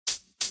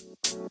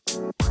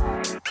Hey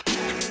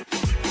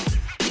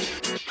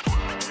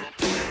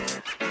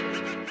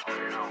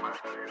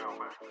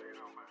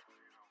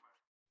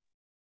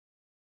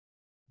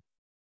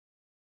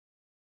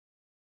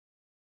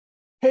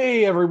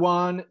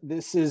everyone,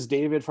 this is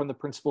David from the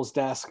Principal's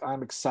Desk.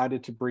 I'm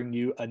excited to bring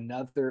you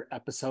another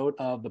episode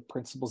of the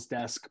Principal's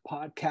Desk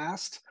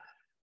podcast.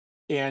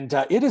 And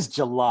it is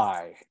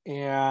July,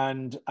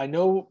 and I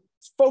know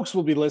folks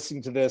will be listening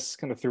to this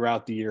kind of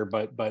throughout the year,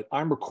 but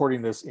I'm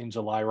recording this in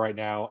July right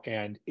now,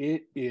 and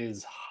it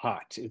is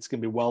hot. It's going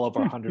to be well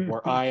over 100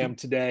 where I am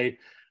today.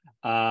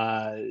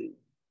 I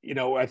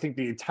think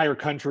the entire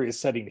country is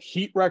setting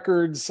heat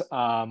records.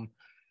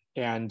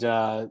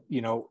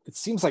 It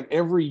seems like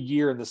every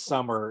year in the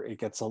summer it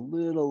gets a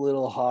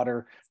little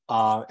hotter,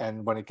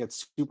 and when it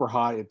gets super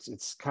hot,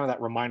 it's kind of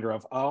that reminder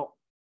of, oh,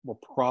 we're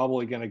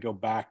probably going to go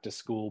back to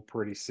school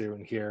pretty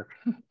soon here.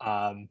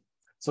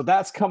 So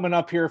that's coming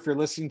up here if you're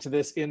listening to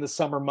this in the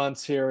summer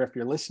months here. If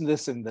you're listening to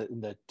this in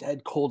the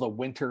dead cold of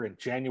winter in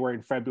January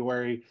and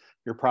February,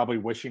 you're probably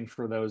wishing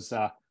for those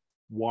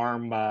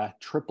warm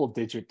triple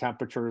digit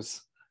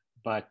temperatures.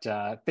 But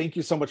thank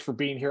you so much for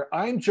being here.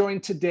 I'm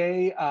joined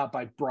today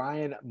by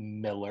Brian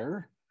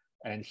Miller,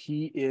 and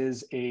he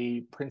is a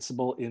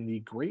principal in the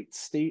great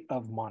state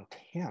of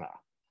Montana.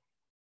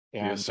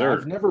 And yes, sir.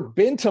 I've never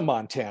been to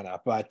Montana,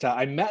 but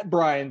I met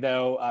Brian,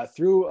 though,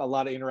 through a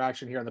lot of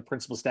interaction here on the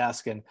Principal's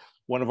Desk and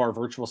one of our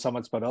virtual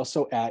summits, but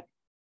also at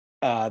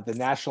the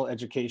National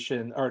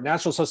Association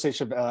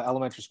of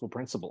Elementary School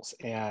Principals.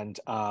 And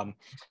I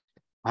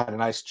had a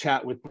nice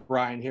chat with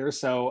Brian here.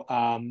 So,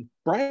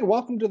 Brian,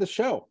 welcome to the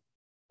show.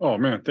 Oh,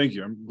 man, thank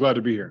you. I'm glad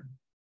to be here.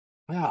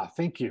 Yeah,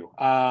 thank you.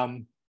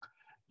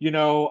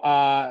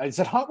 Is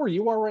it hot where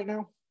you are right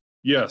now?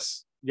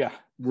 Yes. Yeah.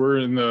 We're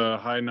in the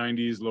high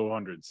 90s, low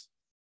hundreds.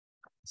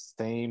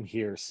 Same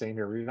here.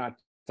 We're not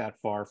that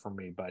far from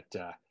me, but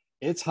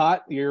it's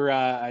hot.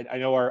 I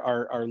know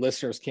our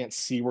listeners can't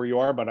see where you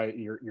are, but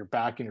you're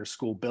back in your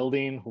school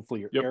building. Hopefully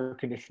your air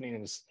conditioning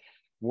is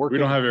working. We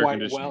don't have air quite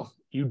conditioning. Well.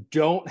 You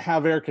don't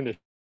have air conditioning.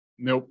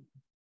 Nope.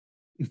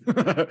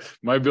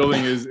 My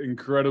building is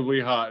incredibly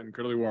hot,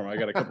 incredibly warm. I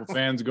got a couple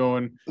fans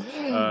going.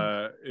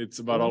 It's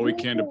about all we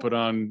can to put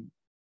on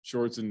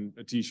shorts and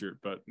a t-shirt,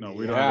 but no,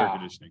 we don't have air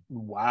conditioning.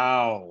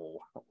 Wow.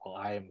 Well,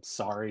 I am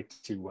sorry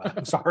to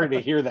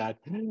hear that.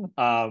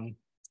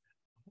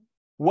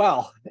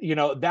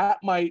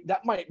 That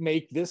might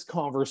make this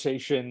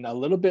conversation a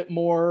little bit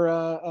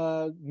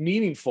more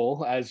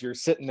meaningful as you're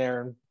sitting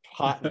there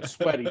hot and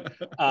sweaty.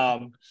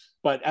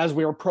 But as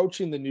we're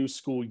approaching the new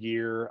school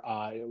year,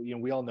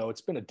 we all know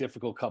it's been a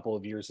difficult couple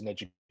of years in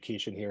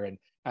education here.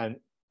 And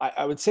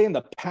I would say in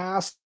the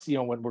past,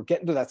 when we're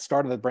getting to that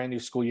start of the brand new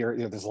school year,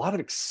 there's a lot of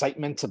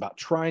excitement about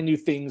trying new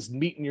things,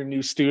 meeting your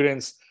new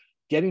students,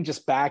 getting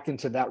just back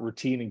into that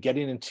routine and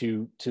getting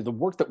into the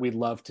work that we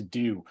love to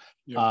do.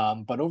 Yep.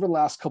 But over the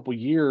last couple of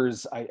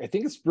years, I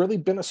think it's really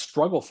been a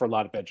struggle for a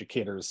lot of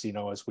educators,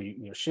 as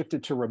we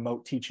shifted to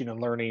remote teaching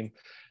and learning,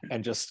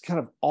 and just kind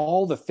of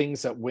all the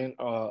things that went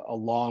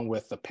along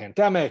with the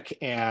pandemic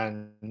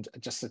and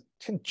just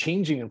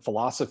changing in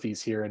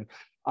philosophies here. And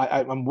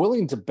I'm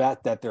willing to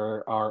bet that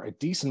there are a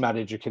decent amount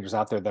of educators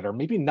out there that are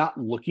maybe not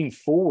looking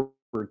forward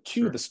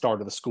to the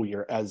start of the school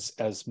year as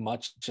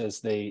much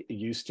as they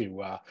used to.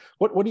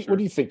 What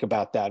do you think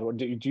about that?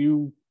 Do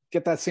you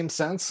get that same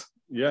sense?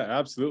 Yeah,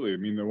 absolutely. I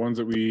mean, the ones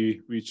that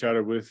we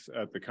chatted with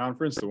at the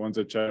conference, the ones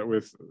that chat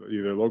with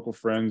either local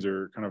friends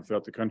or kind of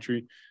throughout the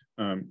country,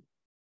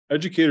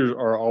 educators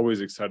are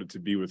always excited to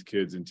be with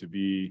kids and to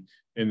be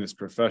in this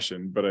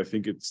profession. But I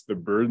think it's the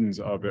burdens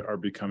of it are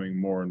becoming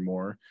more and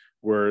more,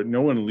 where no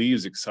one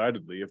leaves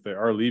excitedly. If they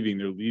are leaving,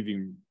 they're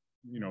leaving,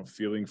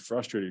 feeling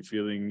frustrated,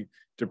 feeling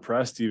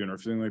depressed even, or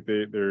feeling like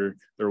they're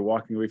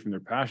walking away from their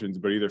passions,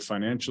 but either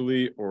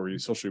financially or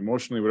socially,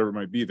 emotionally, whatever it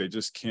might be, they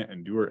just can't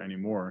endure it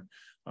anymore.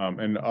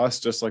 And us,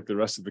 just like the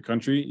rest of the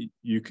country,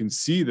 you can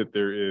see that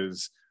there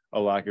is a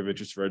lack of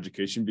interest for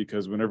education,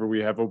 because whenever we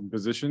have open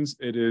positions,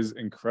 it is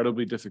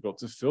incredibly difficult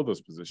to fill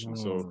those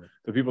positions. So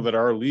the people that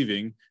are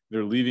leaving,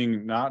 they're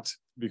leaving not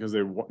because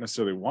they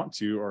necessarily want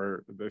to,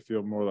 or they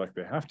feel more like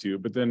they have to,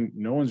 but then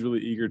no one's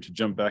really eager to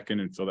jump back in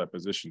and fill that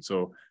position.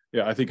 So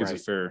yeah, I think it's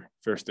a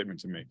fair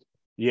statement to make.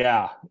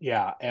 Yeah.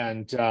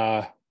 And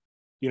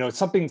it's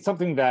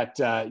something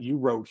that you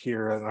wrote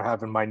here, and I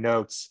have in my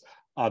notes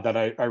that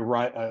I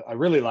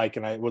really like,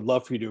 and I would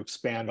love for you to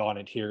expand on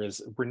it here,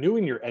 is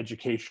renewing your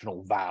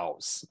educational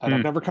vows. And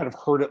I've never kind of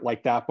heard it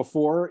like that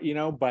before,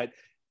 but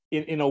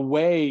in a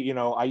way,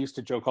 I used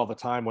to joke all the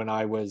time when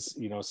I was,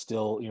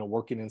 still,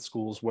 working in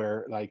schools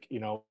where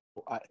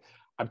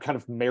I'm kind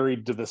of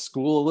married to the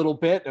school a little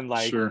bit, and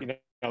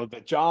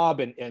the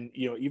job and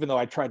even though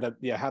I tried to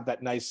have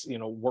that nice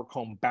work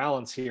home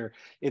balance here,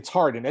 it's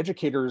hard. And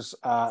educators,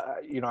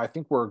 I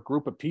think we're a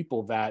group of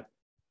people that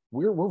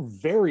we're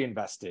very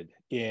invested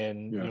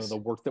in the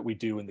work that we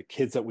do and the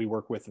kids that we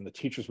work with and the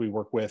teachers we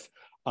work with.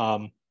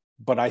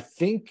 But I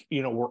think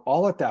we're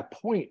all at that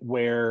point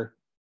where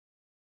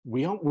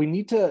we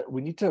need to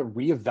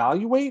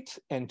reevaluate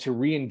and to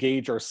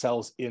re-engage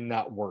ourselves in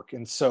that work.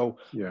 And so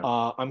Yeah.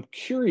 I'm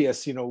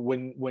curious,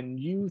 when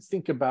you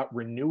think about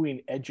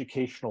renewing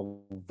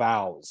educational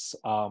vows,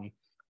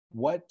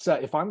 what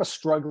if I'm a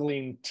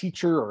struggling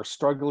teacher or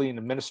struggling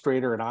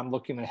administrator and I'm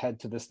looking ahead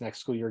to this next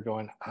school year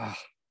going, I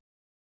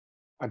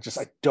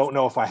don't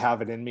know if I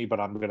have it in me, but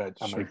I'm gonna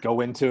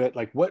go into it.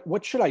 Like,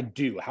 what should I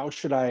do? How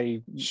should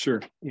I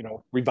Sure.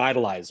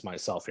 revitalize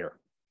myself here?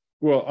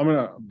 Well, I'm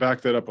going to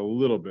back that up a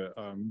little bit.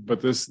 But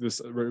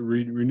this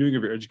renewing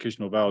of your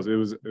educational vows, it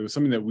was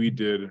something that we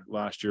did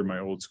last year in my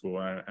old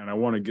school, and I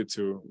want to get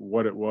to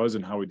what it was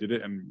and how we did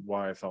it and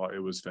why I thought it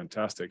was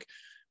fantastic.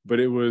 But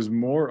it was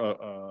more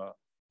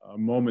a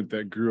moment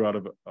that grew out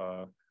of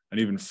an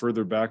even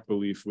further back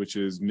belief, which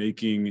is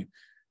making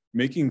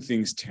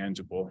things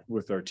tangible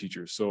with our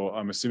teachers. So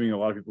I'm assuming a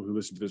lot of people who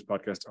listen to this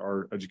podcast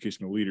are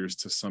educational leaders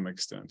to some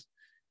extent,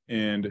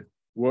 and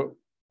what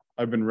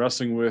I've been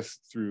wrestling with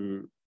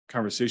through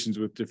conversations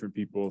with different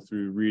people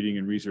through reading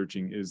and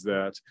researching is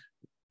that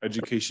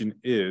education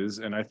is,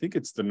 and I think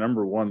it's the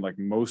number one like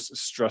most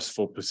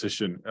stressful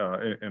position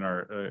in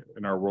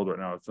our world right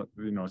now. It's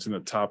it's in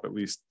the top at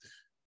least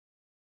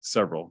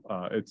several.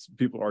 It's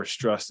people are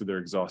stressed, they're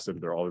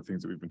exhausted, they're all the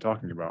things that we've been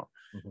talking about.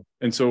 Mm-hmm.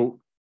 And so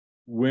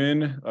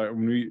when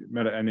we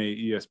met at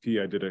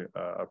NAESP, I did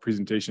a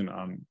presentation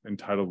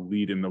entitled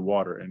 "Lead in the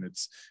Water," and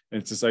it's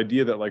this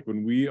idea that like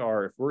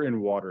if we're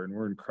in water and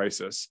we're in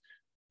crisis,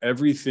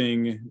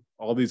 everything,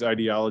 all these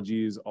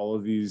ideologies, all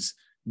of these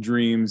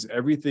dreams,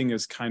 everything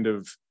is kind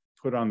of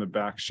put on the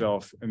back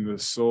shelf, and the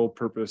sole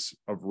purpose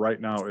of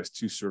right now is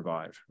to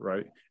survive,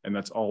 right? And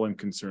that's all I'm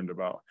concerned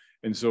about.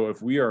 And so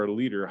if we are a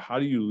leader, how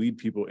do you lead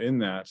people in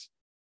that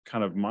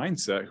kind of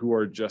mindset who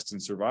are just in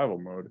survival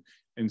mode?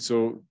 And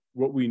so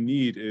what we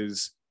need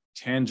is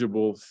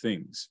tangible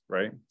things,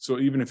 right? So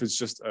even if it's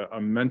just a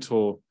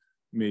mental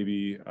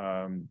maybe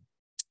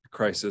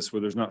crisis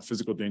where there's not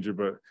physical danger,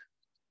 but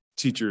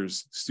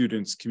teachers,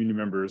 students, community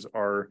members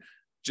are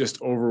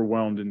just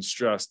overwhelmed and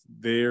stressed,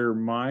 their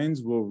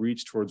minds will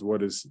reach towards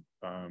what is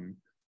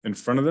in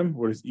front of them,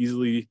 what is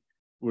easily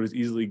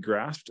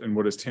grasped and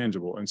what is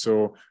tangible. And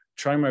so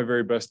trying my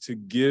very best to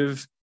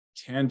give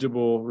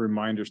tangible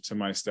reminders to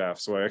my staff.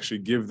 So I actually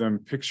give them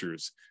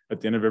pictures at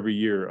the end of every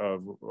year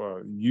of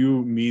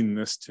you mean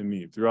this to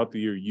me. Throughout the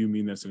year, you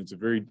mean this. And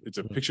it's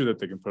a picture that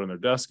they can put on their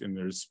desk, and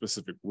there's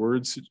specific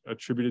words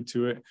attributed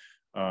to it.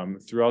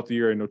 Throughout the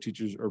year, I know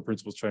teachers or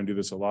principals try and do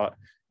this a lot,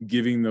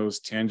 giving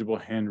those tangible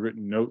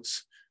handwritten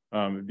notes,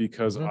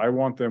 because I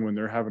want them, when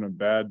they're having a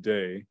bad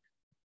day,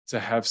 to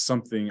have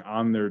something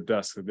on their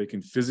desk that they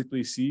can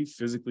physically see,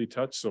 physically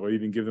touch. So I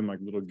even give them like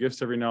little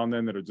gifts every now and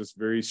then that are just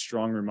very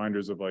strong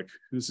reminders of like,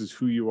 this is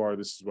who you are,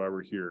 this is why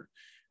we're here.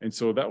 And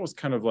so that was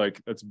kind of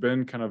like, that's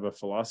been kind of a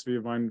philosophy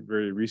of mine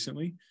very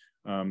recently.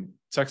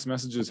 Text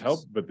messages help,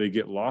 but they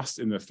get lost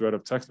in the thread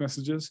of text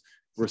messages.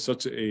 We're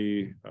such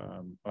a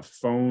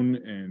phone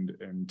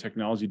and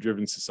technology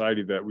driven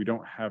society that we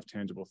don't have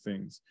tangible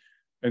things.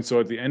 And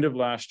so at the end of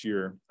last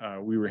year,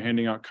 we were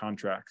handing out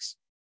contracts.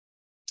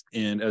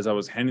 And as I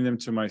was handing them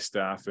to my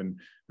staff and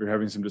we were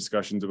having some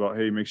discussions about,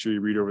 hey, make sure you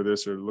read over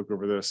this or look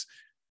over this,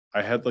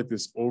 I had like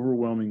this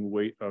overwhelming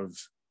weight of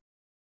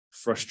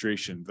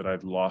frustration that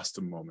I'd lost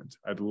a moment.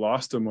 I'd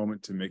lost a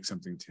moment to make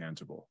something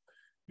tangible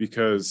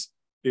because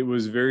it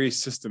was very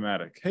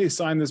systematic. Hey,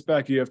 sign this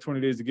back. You have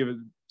 20 days to give it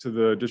to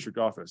the district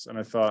office. And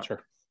I thought, sure,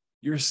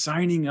 you're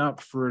signing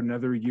up for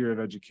another year of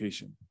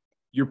education.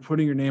 You're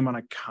putting your name on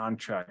a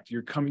contract.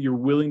 You're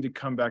willing to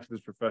come back to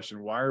this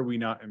profession. Why are we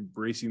not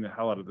embracing the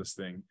hell out of this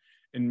thing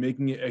and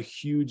making it a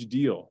huge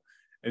deal?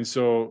 And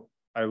so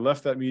I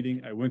left that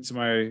meeting. I went to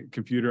my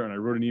computer and I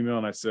wrote an email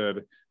and I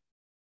said,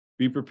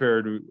 be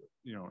prepared.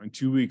 In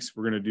 2 weeks,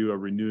 we're going to do a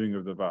renewing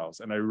of the vows.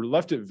 And I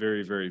left it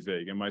very, very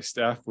vague. And my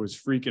staff was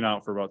freaking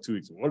out for about 2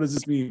 weeks. What does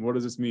this mean? What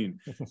does this mean?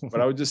 But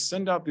I would just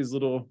send out these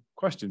little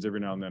questions every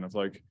now and then of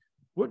like,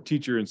 what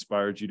teacher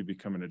inspired you to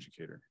become an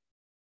educator?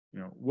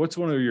 What's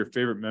one of your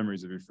favorite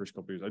memories of your first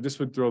couple of years? I just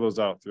would throw those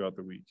out throughout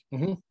the week.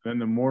 Mm-hmm. Then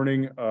the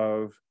morning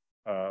of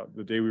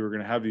the day we were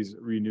going to have these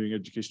renewing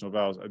educational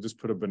vows, I just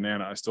put a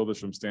banana. I stole this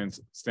from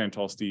Stand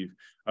Tall Steve.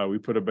 We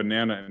put a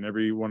banana in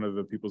every one of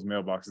the people's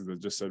mailboxes that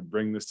just said,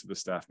 bring this to the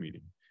staff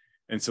meeting.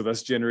 And so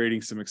that's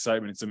generating some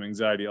excitement and some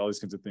anxiety, all these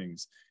kinds of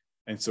things.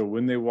 And so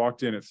when they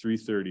walked in at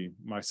 3:30,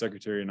 my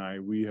secretary and I,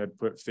 we had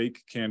put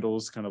fake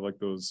candles, kind of like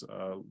those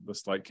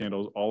the light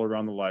candles, all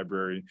around the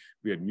library.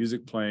 We had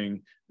music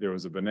playing. There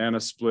was a banana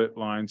split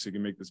line, so you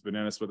can make this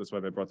banana split. That's why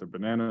they brought their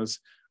bananas.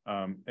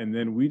 And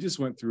then we just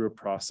went through a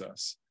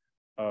process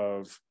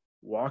of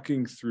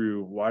walking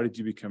through, why did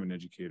you become an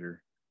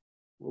educator?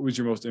 What was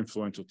your most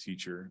influential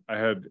teacher? I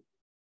had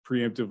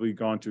preemptively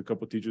gone to a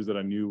couple of teachers that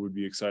I knew would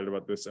be excited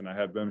about this, and I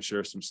had them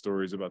share some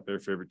stories about their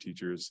favorite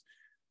teachers.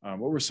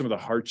 What were some of the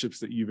hardships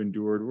that you've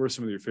endured? What were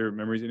some of your favorite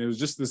memories? And it was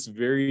just this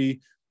very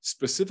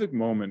specific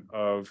moment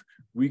of,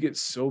 we get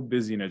so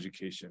busy in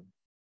education,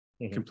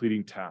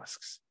 completing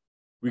tasks,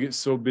 we get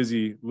so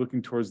busy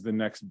looking towards the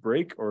next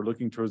break or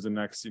looking towards the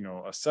next,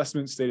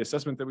 state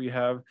assessment that we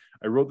have.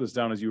 I wrote this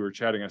down as you were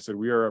chatting. I said,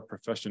 we are a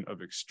profession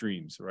of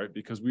extremes, right?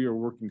 Because we are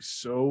working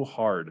so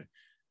hard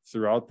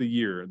throughout the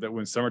year that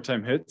when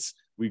summertime hits,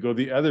 we go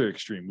the other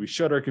extreme. We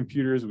shut our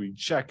computers, we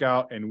check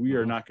out, and we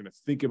are not going to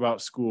think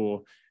about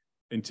school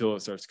until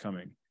it starts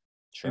coming.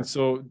 Sure. And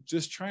so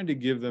just trying to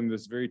give them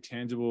this very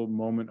tangible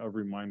moment of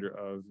reminder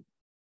of,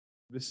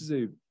 this is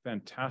a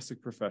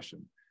fantastic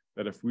profession,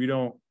 that if we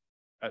don't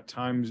at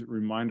times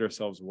remind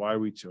ourselves why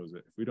we chose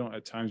it, if we don't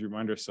at times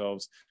remind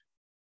ourselves,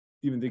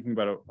 even thinking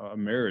about a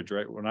marriage,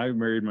 right? When I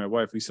married my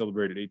wife, we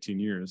celebrated 18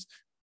 years.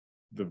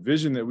 The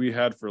vision that we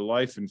had for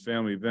life and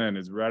family then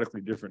is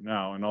radically different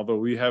now. And although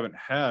we haven't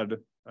had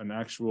an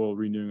actual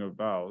renewing of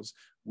vows,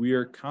 we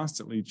are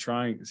constantly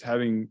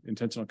having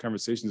intentional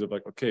conversations of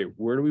like, okay,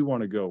 where do we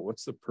want to go?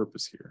 What's the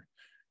purpose here?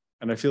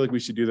 And I feel like we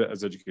should do that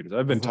as educators.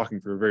 I've been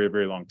talking for a very,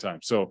 very long time.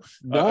 So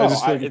I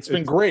just feel like it's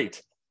been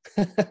great.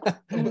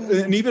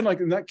 And even like,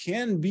 and that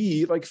can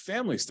be like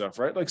family stuff,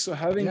 right? Like, so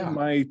having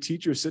my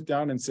teacher sit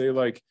down and say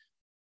like,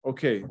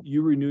 okay,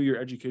 you renew your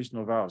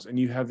educational vows and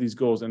you have these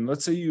goals. And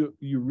let's say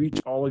you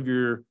reach all of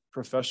your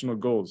professional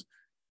goals,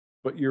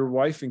 but your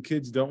wife and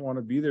kids don't want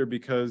to be there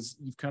because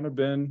you've kind of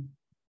been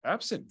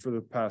absent for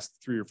the past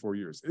 3 or 4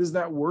 years. Is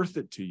that worth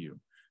it to you?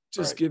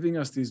 Just giving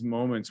us these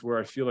moments where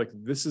I feel like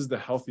this is the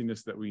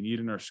healthiness that we need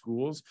in our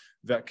schools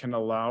that can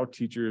allow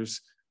teachers.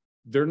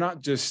 They're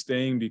not just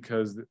staying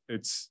because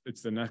it's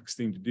the next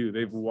thing to do.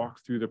 They've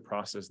walked through the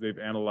process, they've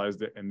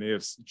analyzed it, and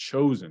they've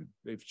chosen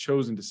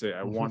to say,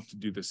 I want to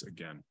do this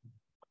again.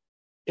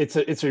 It's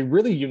a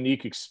really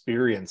unique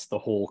experience, the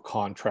whole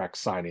contract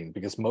signing,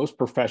 because most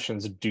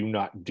professions do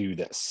not do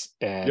this.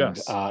 And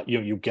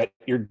you get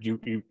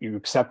you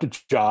accept a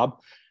job,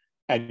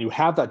 and you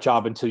have that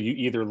job until you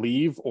either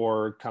leave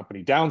or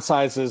company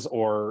downsizes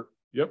or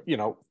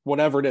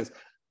whatever it is.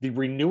 The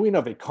renewing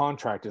of a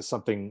contract is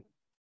something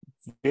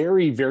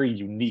very, very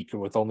unique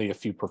with only a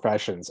few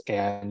professions.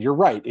 And you're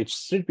right, it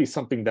should be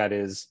something that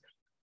is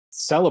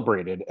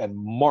celebrated and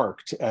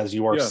marked as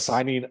you are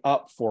signing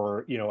up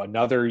for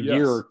another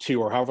year or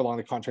two, or however long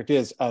the contract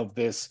is, of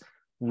this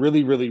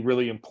really, really,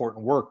 really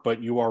important work.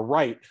 But you are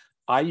right,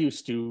 I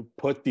used to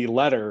put the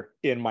letter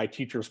in my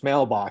teacher's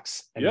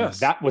mailbox, and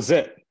that was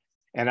it.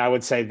 And I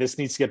would say, this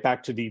needs to get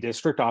back to the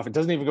district office. It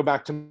doesn't even go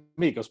back to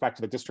me, it goes back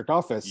to the district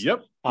office.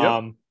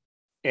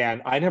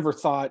 And I never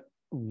thought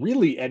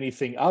really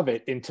anything of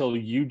it until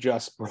you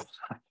just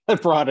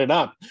brought it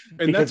up,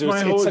 and because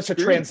it's such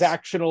experience.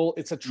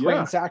 It's a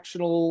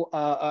transactional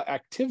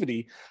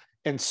activity.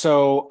 And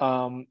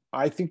so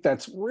I think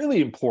that's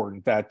really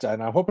important,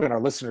 and I'm hoping our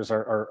listeners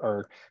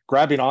are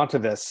grabbing onto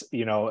this,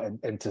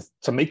 and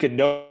to make a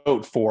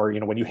note for,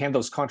 when you hand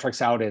those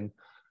contracts out in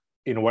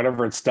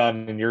whatever it's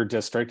done in your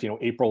district,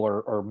 April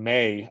or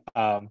May,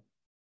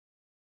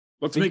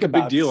 let's make a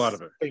big deal out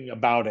of it.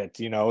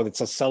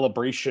 It's a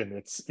celebration.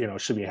 It's,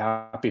 should be a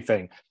happy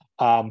thing.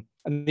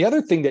 And the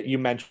other thing that you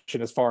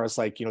mentioned, as far as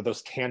like,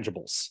 those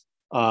tangibles,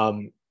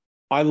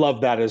 I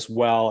love that as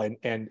well.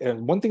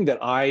 And one thing that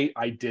I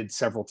did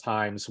several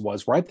times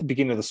was right at the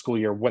beginning of the school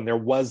year, when there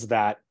was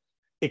that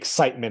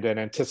excitement and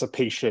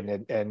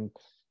anticipation and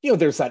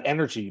there's that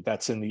energy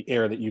that's in the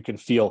air that you can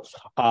feel.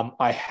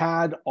 I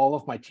had all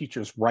of my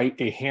teachers write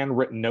a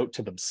handwritten note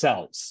to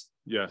themselves.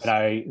 Yes.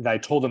 And I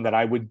told them that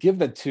I would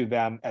give it to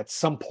them at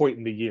some point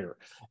in the year.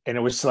 And it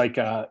was like,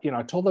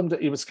 I told them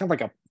that it was kind of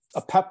like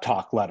a pep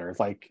talk letter.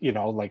 Like,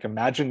 like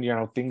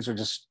imagine, things are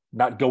just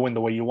not going the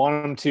way you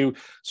want them to,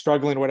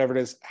 struggling, whatever it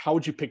is. How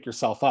would you pick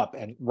yourself up?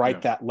 And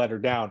write that letter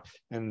down.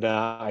 And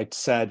I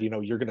said,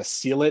 you're going to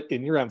seal it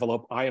in your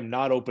envelope. I am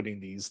not opening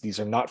these. These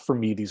are not for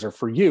me. These are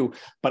for you.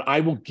 But I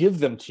will give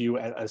them to you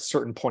at a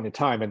certain point in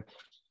time. And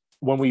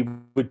when we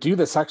would do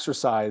this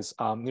exercise,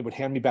 they would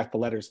hand me back the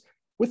letters.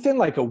 Within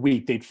like a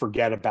week, they'd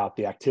forget about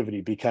the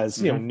activity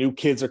because, new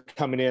kids are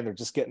coming in, they're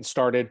just getting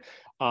started.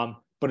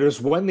 But it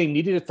was when they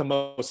needed it the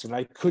most. And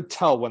I could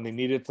tell when they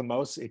needed it the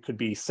most. It could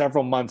be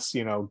several months,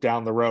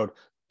 down the road,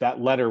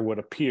 that letter would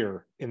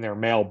appear in their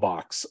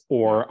mailbox,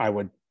 or I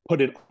would put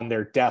it on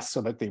their desk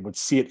so that they would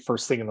see it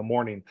first thing in the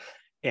morning,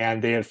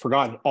 and they had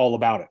forgotten all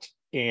about it.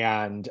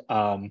 And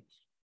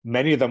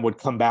many of them would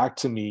come back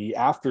to me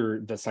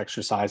after this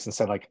exercise and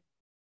said, like,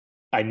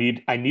 I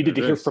needed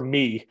to hear from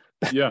me,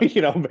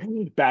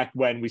 back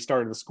when we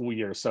started the school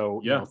year.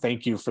 So,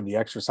 thank you for the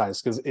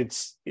exercise, because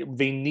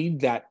they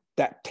need that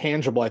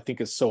tangible, I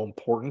think, is so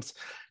important.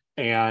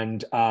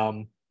 And,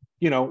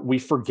 we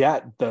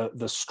forget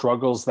the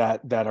struggles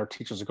that our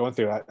teachers are going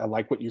through. I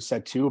like what you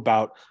said too,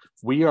 about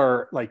we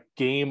are like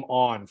game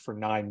on for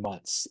 9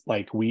 months.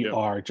 Like we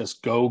are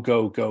just go,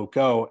 go, go,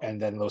 go. And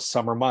then those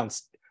summer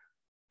months,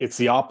 it's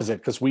the opposite,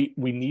 because we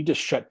need to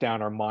shut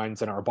down our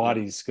minds and our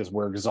bodies because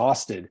we're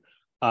exhausted.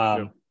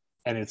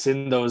 And it's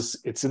in those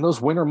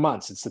winter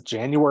months. It's the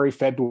January,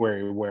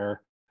 February,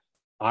 where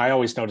I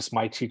always notice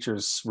my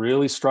teachers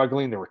really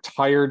struggling. They were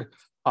tired.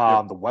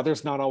 The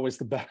weather's not always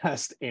the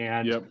best,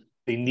 and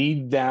they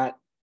need that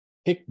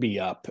pick me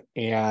up.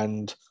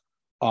 And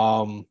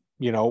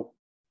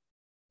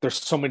there's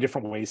so many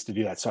different ways to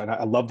do that. So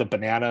I love the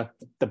banana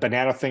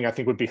thing. I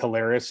think would be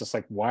hilarious. Just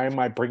like, why am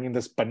I bringing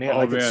this banana? Oh,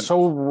 like, man. it's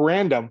so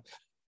random.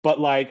 But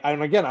like,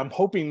 and again, I'm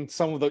hoping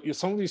some of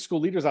these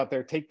school leaders out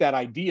there take that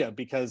idea,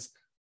 because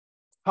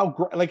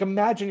like,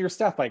 imagine your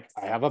staff, like,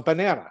 I have a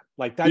banana.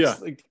 Like,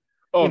 that's like,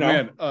 oh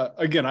man.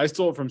 Again, I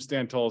stole it from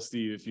Stan Tall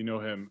Steve, if you know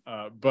him.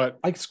 But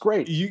like, it's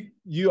great.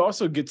 You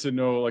also get to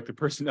know like the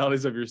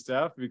personalities of your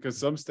staff, because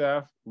some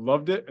staff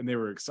loved it and they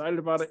were excited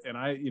about it. And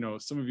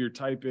some of your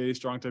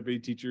strong type A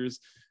teachers,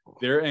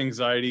 their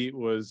anxiety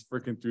was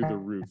freaking through the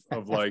roof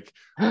of like,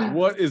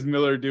 what is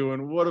Miller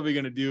doing? What are we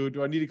going to do?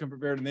 Do I need to come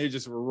prepared? And they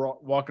just were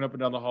walking up and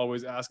down the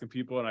hallways asking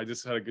people. And I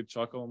just had a good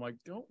chuckle. I'm like,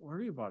 don't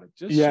worry about it.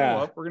 Just show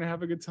up. We're going to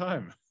have a good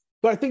time.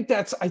 But I think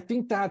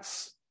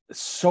that's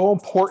so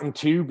important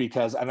too,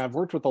 because, and I've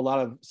worked with a lot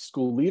of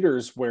school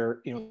leaders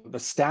where, the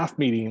staff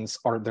meetings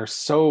they're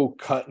so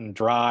cut and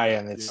dry,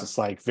 and it's just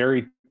like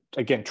very,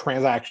 again,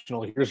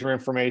 transactional. Here's your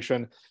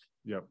information.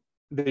 Yep.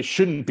 They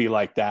shouldn't be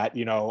like that.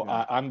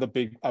 I'm a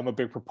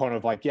big proponent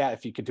of like,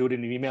 if you could do it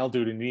in an email,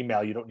 do it in an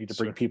email. You don't need to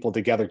bring people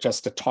together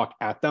just to talk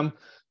at them.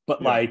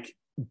 But like,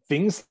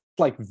 things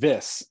like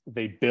this,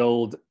 they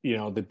build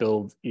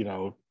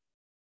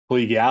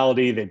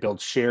collegiality, they build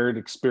shared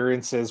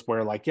experiences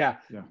where like,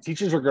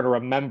 teachers are going to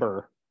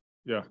remember,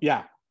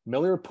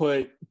 Miller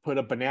put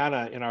a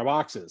banana in our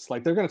boxes.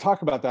 Like, they're going to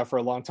talk about that for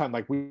a long time.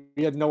 Like, we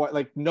had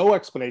no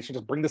explanation,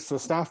 just bring this to the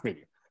staff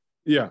meeting.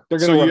 Yeah. They're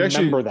going to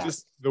remember that.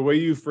 Just the way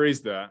you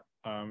phrased that,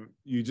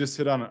 you just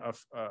hit on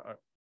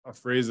a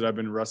phrase that I've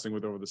been wrestling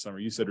with over the summer.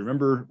 You said,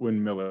 remember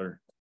when Miller,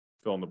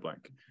 fill in the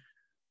blank.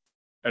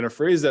 And a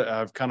phrase that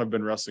I've kind of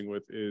been wrestling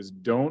with is,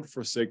 don't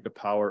forsake the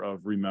power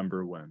of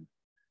remember when.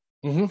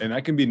 Mm-hmm. And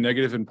that can be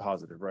negative and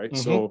positive, right?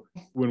 Mm-hmm. So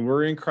when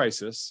we're in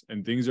crisis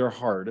and things are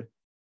hard,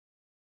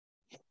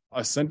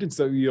 a sentence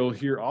that you'll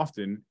hear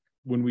often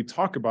when we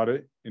talk about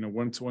it,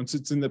 once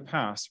it's in the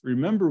past,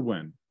 remember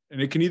when.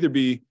 And it can either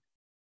be,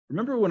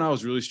 remember when I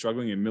was really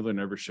struggling and Miller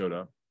never showed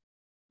up.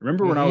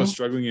 Remember when I was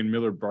struggling and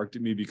Miller barked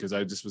at me because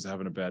I just was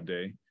having a bad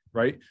day,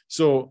 right?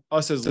 So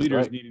us as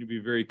leaders need to be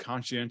very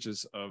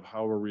conscientious of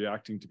how we're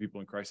reacting to people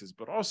in crisis,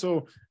 but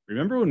also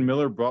remember when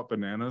Miller brought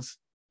bananas,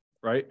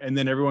 right? And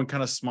then everyone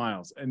kind of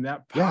smiles. And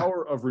that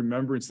power of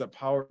remembrance, that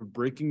power of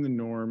breaking the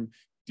norm,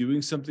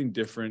 doing something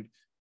different,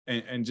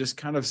 and just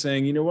kind of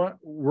saying, you know what,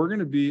 we're going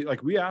to be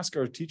like, we ask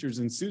our teachers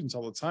and students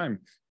all the time,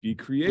 be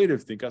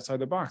creative, think outside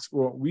the box.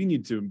 Well, we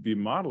need to be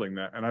modeling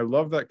that. And I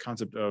love that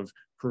concept of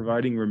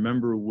providing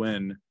remember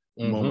when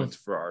moments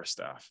for our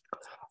staff.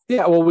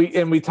 Yeah, well,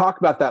 we talk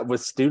about that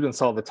with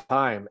students all the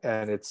time.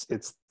 And it's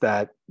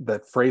that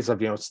phrase of,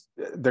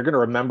 they're going to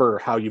remember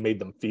how you made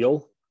them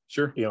feel.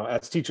 Sure.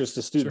 As teachers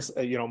to students,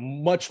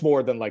 much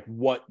more than like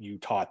what you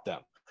taught them.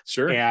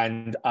 Sure.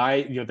 And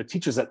the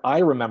teachers that I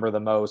remember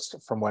the most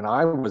from when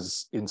I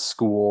was in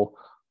school,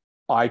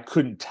 I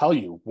couldn't tell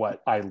you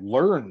what I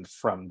learned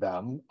from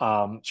them.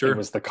 It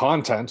was the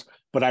content,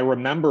 but I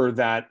remember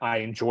that I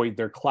enjoyed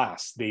their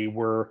class. They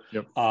were,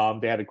 they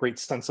had a great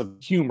sense of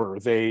humor.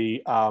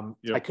 They,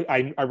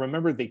 I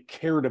remember they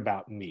cared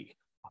about me.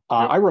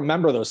 I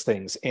remember those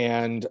things.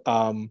 And,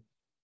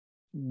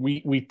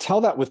 we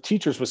tell that with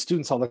teachers, with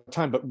students all the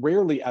time, but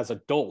rarely as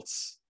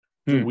adults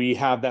do we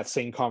have that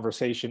same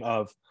conversation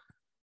of,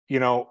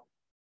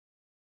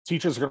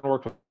 teachers are going to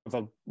work with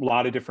a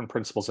lot of different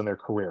principals in their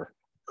career.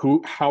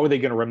 How are they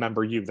going to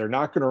remember you? They're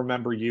not going to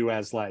remember you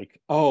as like,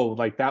 oh,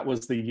 like that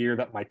was the year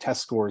that my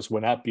test scores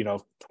went up,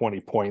 20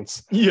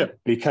 points. Yeah.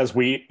 Because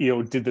we,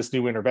 did this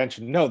new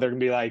intervention. No, they're going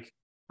to be like,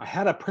 I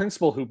had a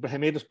principal who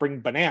made us bring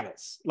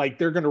bananas. Like,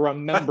 they're going to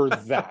remember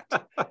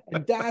that.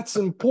 And that's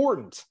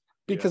important.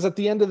 Because at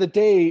the end of the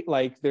day,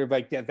 like, they're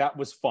like, yeah, that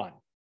was fun,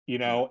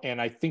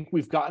 and I think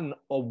we've gotten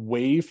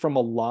away from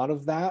a lot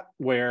of that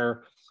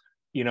where,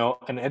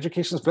 and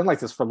education's been like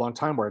this for a long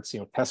time where it's,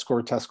 test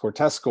score, test score,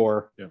 test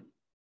score. Yeah.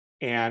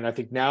 And I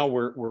think now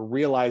we're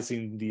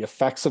realizing the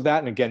effects of that.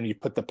 And again, you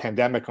put the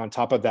pandemic on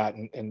top of that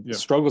and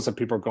struggles that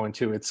people are going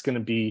to, it's going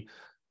to be,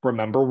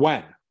 remember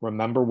when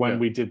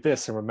we did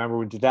this and remember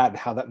we did that and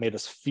how that made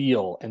us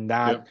feel. And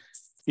that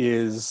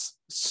is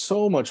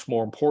so much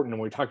more important.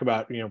 When we talk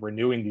about,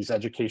 renewing these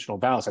educational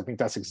vows, I think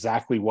that's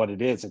exactly what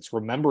it is. It's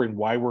remembering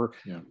why we're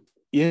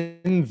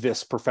in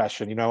this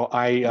profession.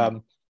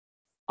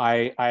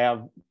 I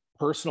have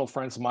personal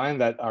friends of mine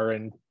that are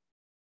in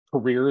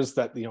careers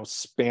that,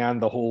 span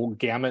the whole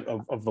gamut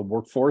of the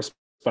workforce.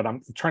 But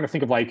I'm trying to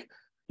think of like,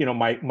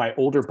 my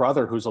older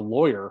brother who's a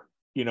lawyer,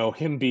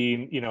 him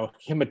being,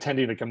 him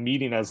attending like a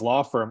meeting as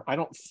law firm. I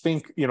don't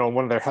think,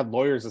 one of their head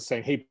lawyers is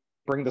saying, hey,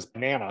 bring this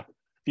banana,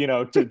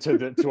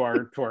 to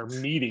our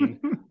meeting.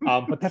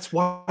 But that's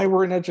why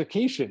we're in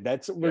education. I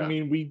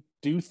mean, we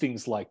do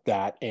things like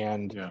that.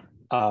 And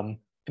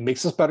it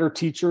makes us better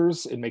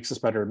teachers. It makes us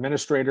better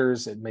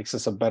administrators. It makes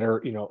us a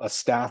better, a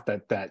staff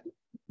that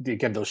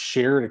again, those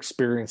shared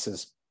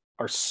experiences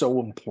are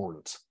so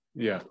important.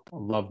 Yeah. I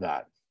love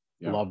that.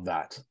 Yeah. Love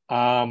that.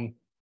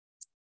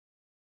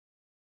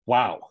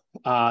 Wow.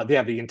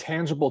 The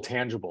intangible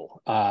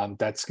tangible.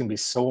 That's going to be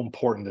so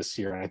important this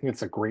year, and I think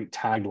it's a great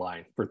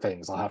tagline for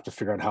things. I'll have to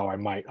figure out how I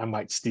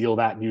might steal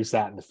that and use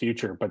that in the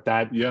future. But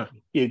that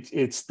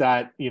it's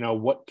that,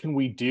 what can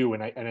we do?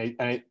 And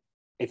I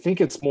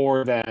think it's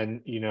more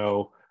than,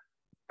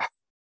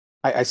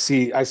 I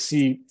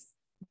see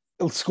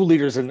school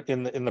leaders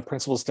in the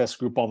principal's desk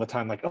group all the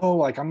time, like, oh,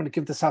 like I'm going to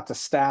give this out to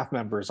staff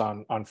members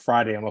on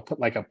Friday. I'm going to put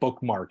like a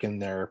bookmark in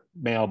their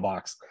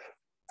mailbox.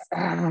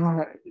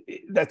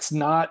 That's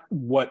not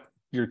what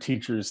your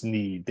teachers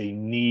need. They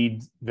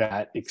need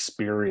that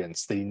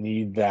experience. They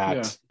need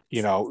that,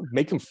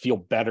 make them feel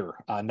better.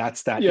 And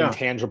that's that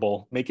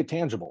intangible, make it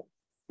tangible.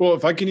 Well,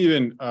 if I can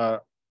even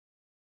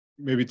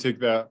maybe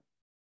take that,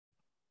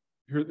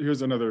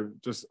 here's another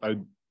a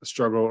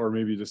struggle, or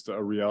maybe just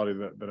a reality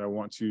that I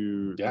want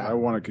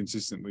to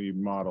consistently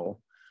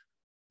model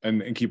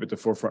and keep at the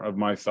forefront of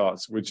my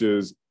thoughts, which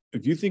is,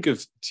 if you think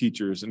of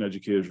teachers and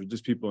educators, or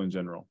just people in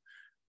general,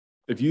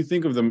 if you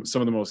think of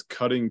some of the most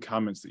cutting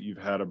comments that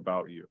you've had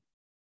about you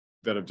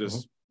that have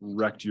just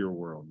wrecked your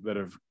world, that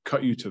have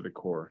cut you to the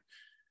core,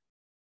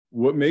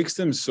 what makes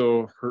them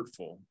so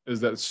hurtful is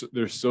that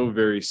they're so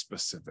very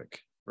specific,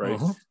 right?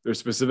 They're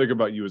specific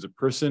about you as a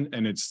person,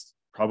 and it's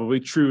probably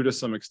true to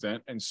some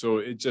extent. And so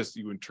you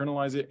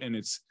internalize it, and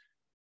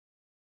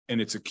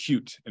it's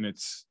acute in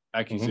its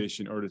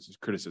accusation or its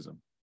criticism.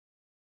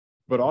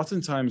 But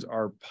oftentimes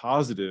our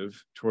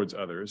positive towards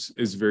others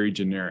is very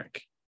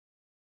generic.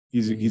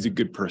 He's a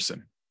good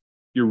person.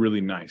 You're really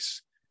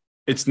nice.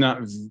 It's not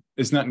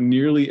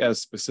nearly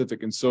as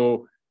specific. And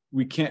so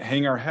we can't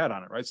hang our hat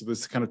on it, right? So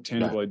this kind of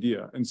tangible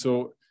idea. And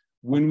so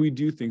when we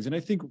do things, and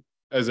I think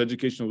as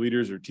educational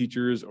leaders or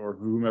teachers or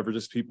whomever,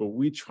 just people,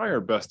 we try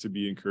our best to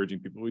be encouraging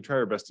people. We try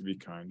our best to be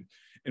kind.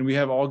 And we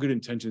have all good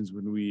intentions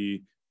when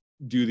we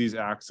do these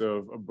acts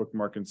of a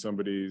bookmark in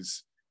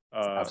somebody's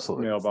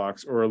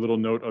mailbox, or a little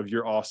note of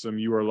 "you're awesome,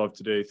 you are loved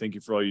today, thank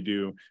you for all you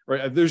do,"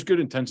 right? There's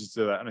good intentions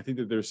to that, and I think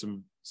that there's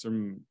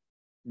some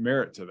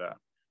merit to that.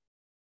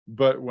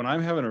 But when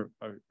I'm having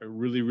a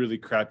really, really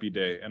crappy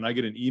day, and I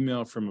get an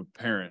email from a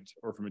parent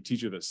or from a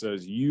teacher that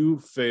says, "You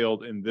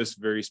failed in this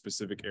very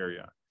specific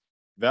area,"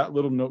 that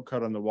little note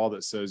card on the wall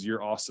that says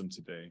 "you're awesome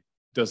today"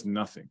 does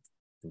nothing.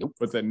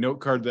 But that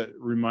note card that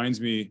reminds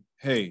me,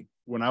 hey,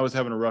 when I was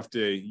having a rough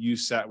day, you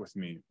sat with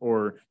me,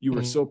 or you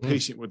were so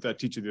patient with that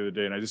teacher the other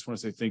day, and I just want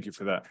to say thank you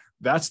for that.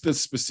 That's the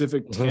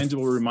specific,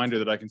 tangible reminder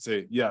that I can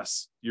say,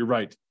 yes, you're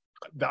right.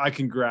 I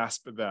can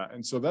grasp that.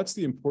 And so that's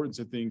the importance,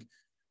 I think,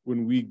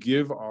 when we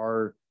give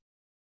our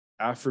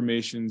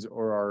affirmations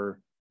or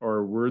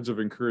our words of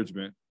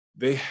encouragement,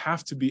 they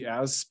have to be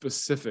as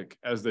specific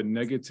as the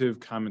negative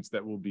comments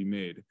that will be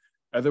made.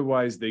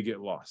 Otherwise, they get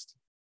lost.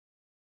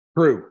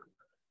 True.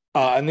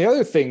 And the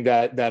other thing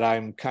that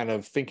I'm kind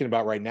of thinking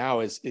about right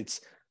now is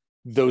it's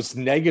those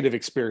negative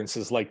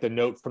experiences, like the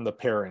note from the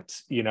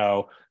parent,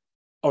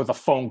 or the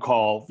phone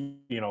call,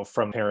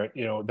 from parent,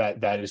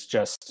 that is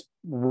just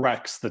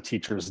wrecks the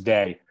teacher's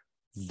day.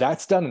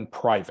 That's done in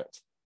private.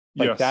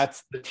 Like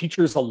that's the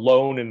teacher's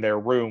alone in their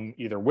room,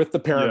 either with the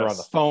parent or on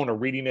the phone or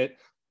reading it.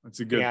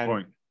 That's a good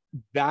point.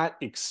 That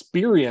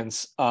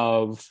experience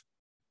of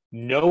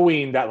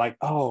knowing that, like,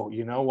 oh,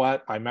 you know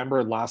what? I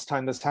remember last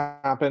time this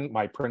happened,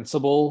 my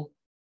principal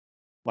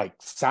like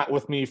sat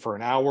with me for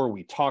an hour.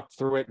 We talked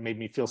through it, made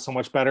me feel so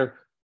much better.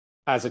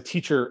 As a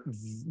teacher,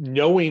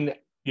 knowing,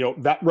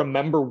 that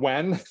remember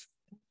when,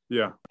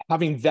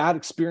 having that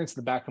experience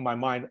in the back of my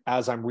mind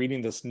as I'm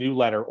reading this new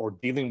letter or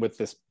dealing with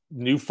this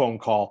new phone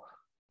call,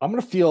 I'm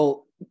going to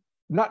feel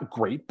not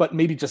great, but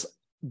maybe just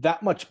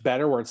that much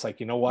better, where it's like,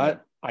 you know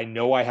what? I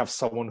know I have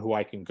someone who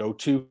I can go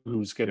to,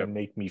 who's going to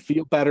make me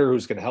feel better,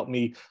 who's going to help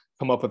me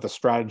come up with a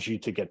strategy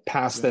to get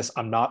past this.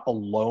 I'm not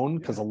alone,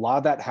 because a lot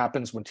of that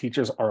happens when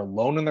teachers are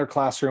alone in their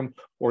classroom,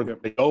 or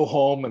they go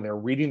home and they're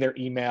reading their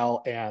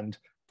email and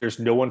there's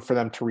no one for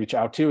them to reach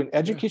out to. And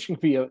education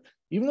can be,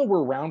 even though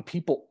we're around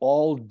people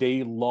all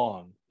day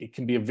long, it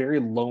can be a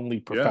very lonely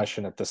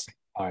profession at the same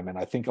time. And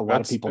I think a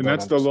lot of people, and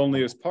that's the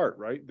loneliest part,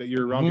 right? That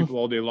you're around people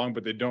all day long,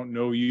 but they don't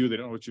know you. They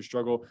don't know what your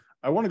struggle.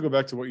 I want to go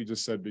back to what you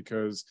just said,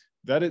 because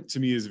that to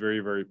me is very,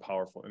 very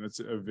powerful. And it's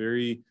a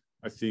very,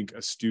 I think,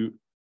 astute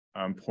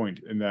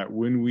point, in that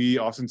when we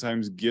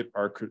oftentimes get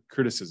our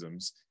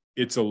criticisms,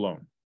 it's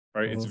alone,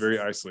 right? It's very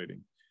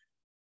isolating.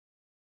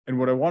 And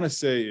what I want to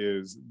say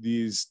is,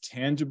 these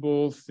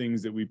tangible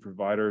things that we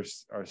provide our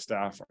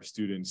staff, our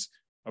students,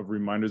 of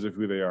reminders of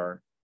who they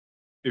are.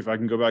 If I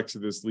can go back to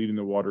this lead in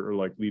the water, or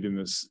like lead in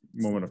this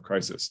moment of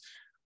crisis,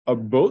 a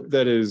boat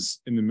that is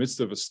in the midst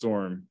of a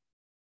storm,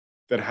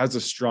 that has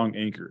a strong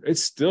anchor, it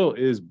still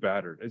is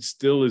battered. It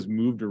still is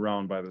moved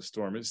around by the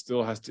storm. It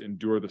still has to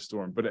endure the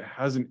storm, but it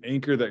has an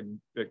anchor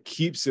that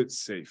keeps it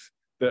safe,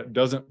 that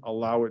doesn't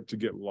allow it to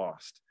get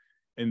lost.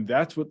 And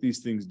that's what these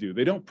things do.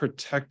 They don't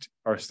protect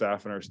our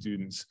staff and our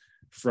students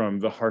from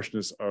the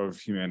harshness of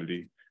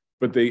humanity,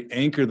 but they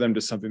anchor them to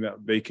something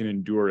that they can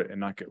endure it and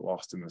not get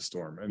lost in the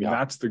storm. And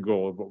that's the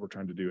goal of what we're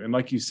trying to do. And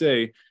like you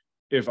say,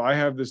 if I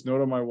have this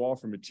note on my wall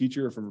from a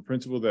teacher or from a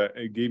principal that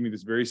it gave me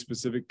this very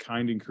specific,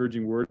 kind,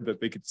 encouraging word that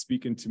they could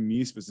speak into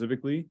me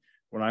specifically,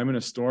 when I'm in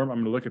a storm, I'm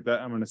going to look at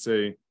that. I'm going to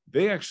say,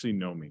 they actually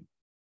know me.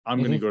 I'm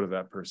going to go to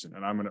that person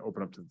and I'm going to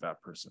open up to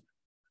that person.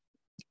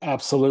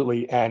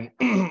 Absolutely. And,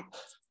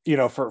 you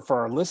know, for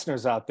our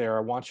listeners out there,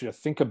 I want you to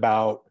think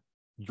about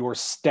your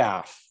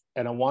staff.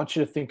 And I want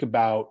you to think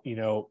about, you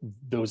know,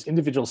 those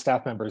individual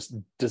staff members.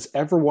 Does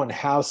everyone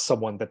have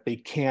someone that they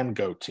can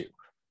go to, you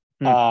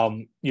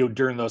know,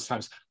 during those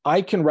times?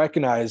 I can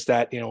recognize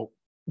that, you know,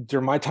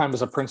 during my time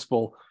as a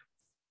principal,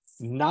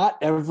 not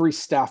every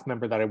staff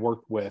member that I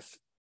worked with,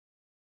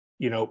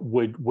 you know,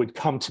 would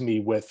come to me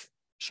with,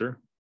 sure,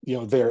 you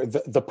know,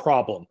 the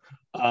problem.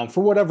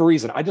 For whatever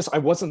reason, I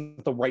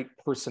wasn't the right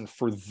person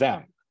for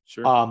them.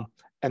 Sure.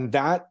 And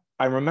that,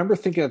 I remember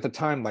thinking at the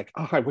time, like,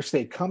 oh, I wish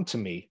they'd come to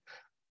me.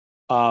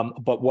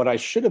 But what I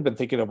should have been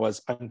thinking of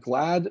was, I'm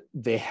glad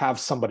they have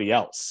somebody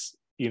else.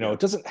 You know, it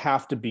doesn't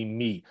have to be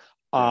me.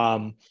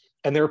 And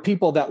there are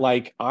people that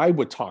like I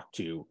would talk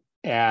to,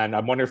 and I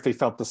wonder if they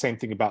felt the same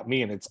thing about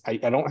me. And it's, I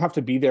don't have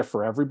to be there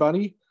for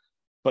everybody,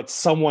 but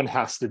someone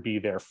has to be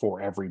there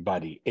for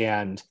everybody.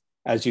 And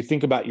as you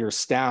think about your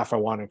staff, I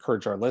want to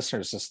encourage our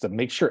listeners just to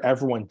make sure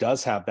everyone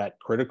does have that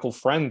critical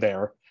friend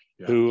there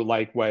who,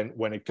 like,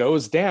 when it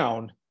goes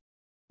down,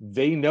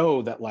 they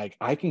know that, like,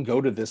 I can go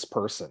to this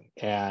person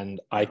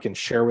and I can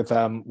share with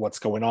them what's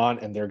going on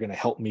and they're going to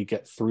help me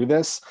get through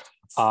this.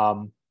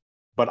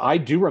 But I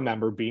do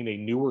remember being a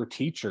newer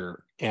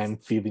teacher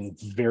and feeling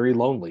very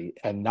lonely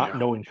and not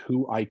knowing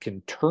who I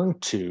can turn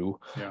to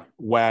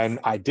when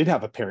I did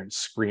have a parent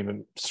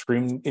scream,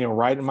 you know,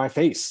 right in my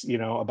face, you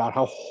know, about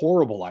how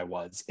horrible I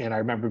was. And I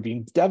remember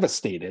being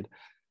devastated,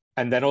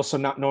 and then also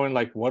not knowing,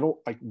 like, what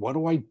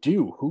do I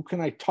do? Who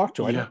can I talk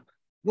to? I don't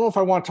know if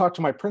I want to talk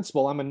to my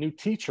principal. I'm a new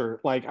teacher.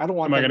 Like, I don't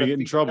want them to get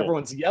in trouble.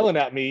 Everyone's yelling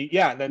at me.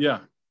 Yeah. And then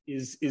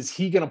is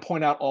he going to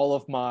point out all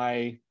of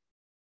my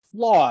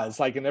flaws,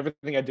 like, and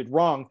everything I did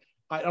wrong?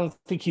 I don't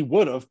think he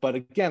would have, but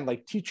again,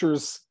 like,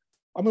 teachers,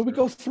 I mean, we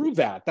go through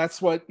that.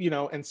 That's what, you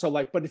know, and so,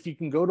 like, but if you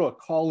can go to a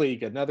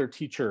colleague, another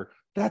teacher,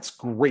 that's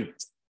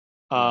great.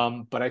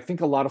 But I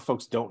think a lot of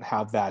folks don't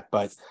have that,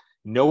 but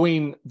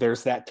knowing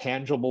there's that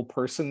tangible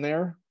person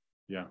there,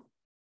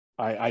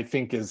 I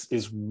think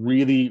is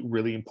really,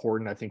 really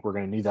important. I think we're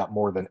going to need that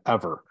more than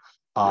ever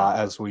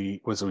as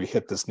we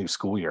hit this new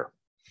school year.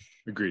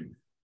 Agreed.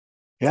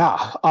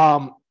 Yeah.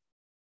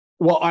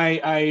 Well,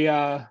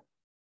 I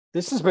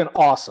this has been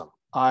awesome.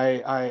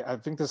 I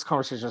think this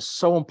conversation is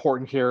so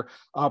important here.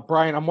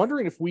 Brian, I'm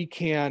wondering if we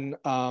can,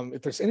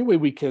 if there's any way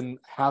we can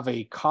have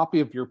a copy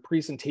of your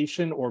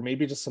presentation or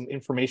maybe just some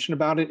information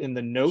about it in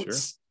the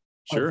notes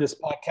of this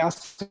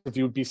podcast, if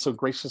you would be so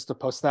gracious to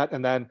post that.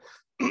 And then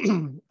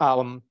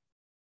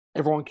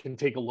everyone can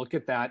take a look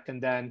at that.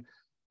 And then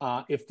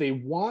if they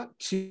want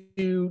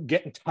to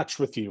get in touch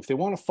with you, if they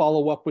want to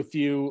follow up with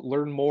you,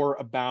 learn more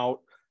about,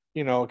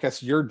 you know, I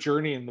guess your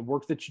journey and the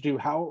work that you do,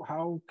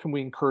 how can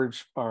we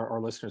encourage our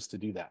listeners to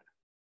do that?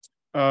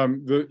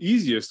 The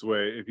easiest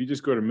way, if you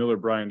just go to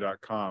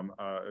millerbryan.com,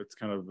 it's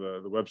kind of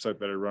the website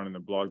that I run and the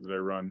blog that I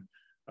run.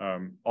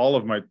 All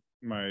of my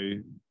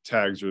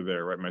tags are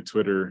there, right? My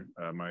Twitter,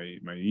 my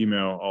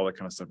email, all that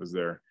kind of stuff is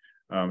there.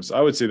 So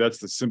I would say that's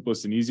the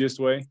simplest and easiest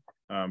way.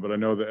 But I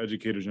know the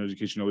educators and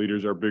educational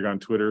leaders are big on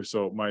Twitter.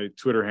 So my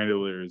Twitter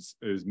handle is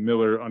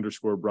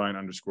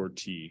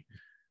Miller_Bryan_T.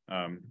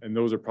 And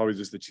those are probably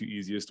just the two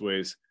easiest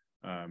ways.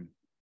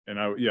 And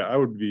I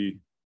would be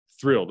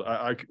thrilled.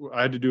 I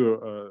had to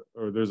do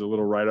there's a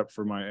little write-up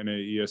for my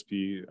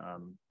NAESP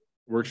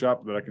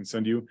workshop that I can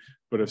send you.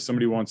 But if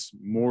somebody wants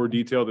more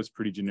detail, that's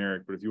pretty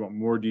generic. But if you want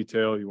more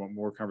detail, you want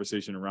more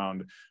conversation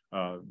around,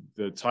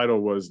 the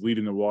title was Lead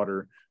in the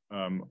Water,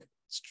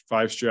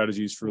 5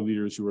 strategies for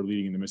leaders who are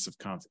leading in the midst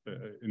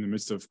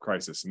of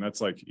crisis. And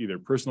that's like either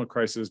personal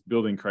crisis,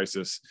 building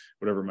crisis,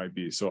 whatever it might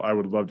be. So I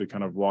would love to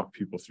kind of walk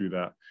people through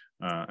that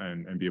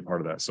and be a part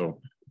of that. So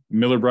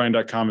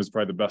millerbryan.com is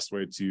probably the best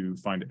way to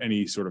find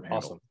any sort of handle.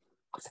 Awesome.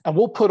 And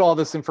we'll put all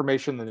this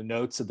information in the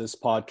notes of this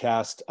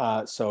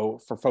podcast. So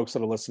for folks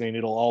that are listening,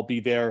 it'll all be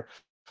there.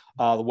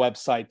 The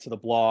website to the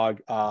blog,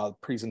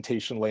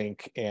 presentation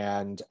link,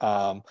 and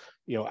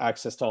you know,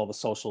 access to all the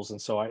socials. And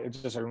so I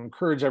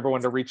encourage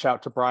everyone to reach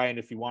out to Brian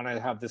if you want to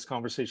have this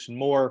conversation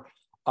more.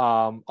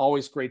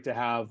 Always great to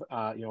have,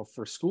 you know,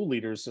 for school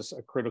leaders, just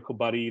a critical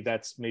buddy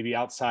that's maybe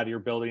outside of your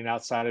building,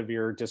 outside of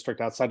your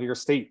district, outside of your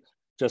state,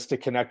 just to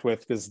connect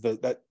with, because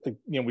that, you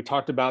know, we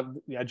talked about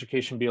the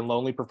education being a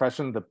lonely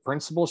profession. The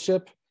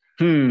principalship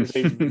is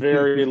a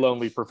very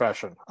lonely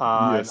profession.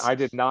 And I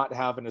did not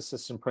have an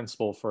assistant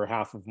principal for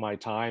half of my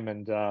time.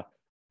 And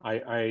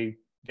I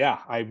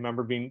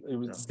remember being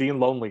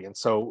lonely. And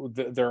so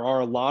there are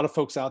a lot of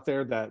folks out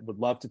there that would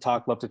love to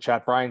talk, love to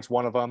chat. Brian's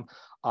one of them.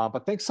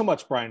 But thanks so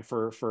much, Brian,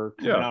 for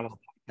coming out on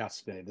the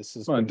podcast today. This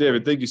is fun.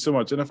 David, thank you so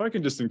much. And if I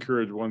can just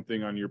encourage one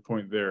thing on your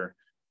point there,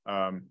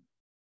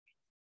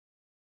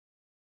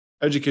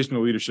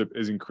 educational leadership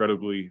is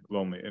incredibly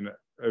lonely. And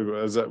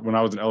when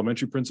I was an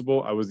elementary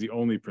principal, I was the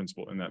only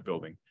principal in that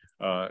building.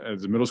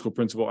 As a middle school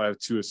principal, I have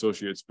 2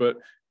 associates. But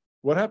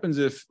what happens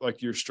if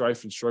like your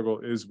strife and struggle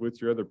is with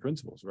your other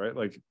principals, right?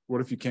 Like,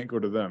 what if you can't go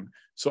to them?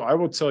 So I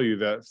will tell you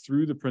that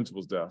through the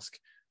principal's desk,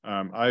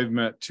 I've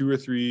met 2 or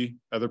 3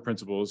 other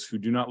principals who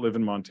do not live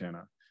in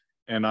Montana,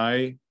 and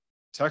I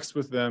text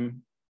with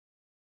them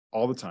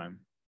all the time.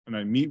 And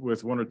I meet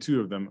with 1 or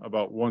 2 of them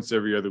about once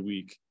every other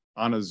week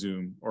on a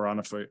Zoom or on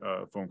a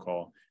phone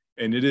call.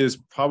 And it is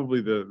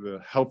probably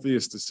the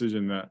healthiest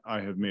decision that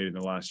I have made in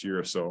the last year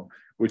or so,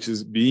 which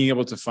is being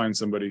able to find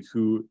somebody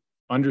who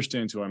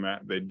understands who I'm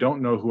at. They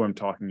don't know who I'm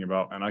talking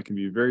about, and I can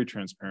be very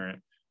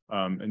transparent,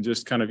 and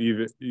just kind of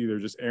either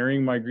just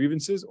airing my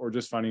grievances or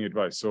just finding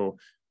advice. So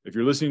if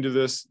you're listening to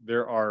this,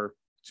 there are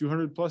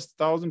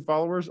 200,000+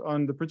 followers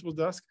on the principal's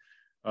desk.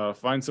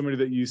 Find somebody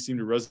that you seem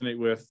to resonate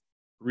with,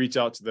 reach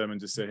out to them and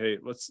just say, hey,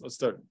 let's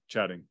start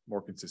chatting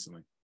more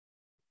consistently.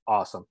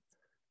 Awesome.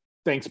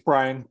 Thanks,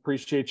 Brian.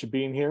 Appreciate you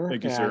being here.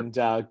 Thank you, sir. And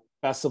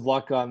best of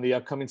luck on the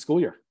upcoming school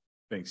year.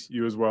 Thanks.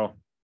 You as well.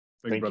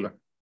 Thank you, brother.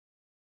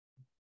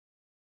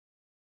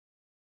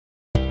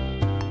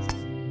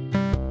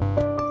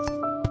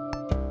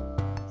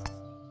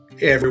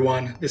 Hey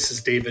everyone, this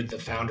is David, the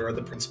founder of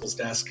the Principal's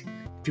Desk.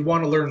 If you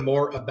want to learn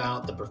more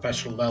about the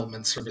professional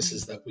development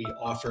services that we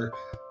offer,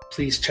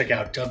 please check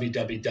out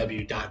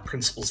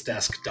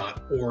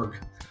www.principalsdesk.org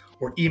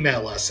or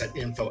email us at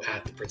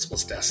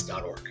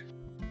info@theprincipalsdesk.org.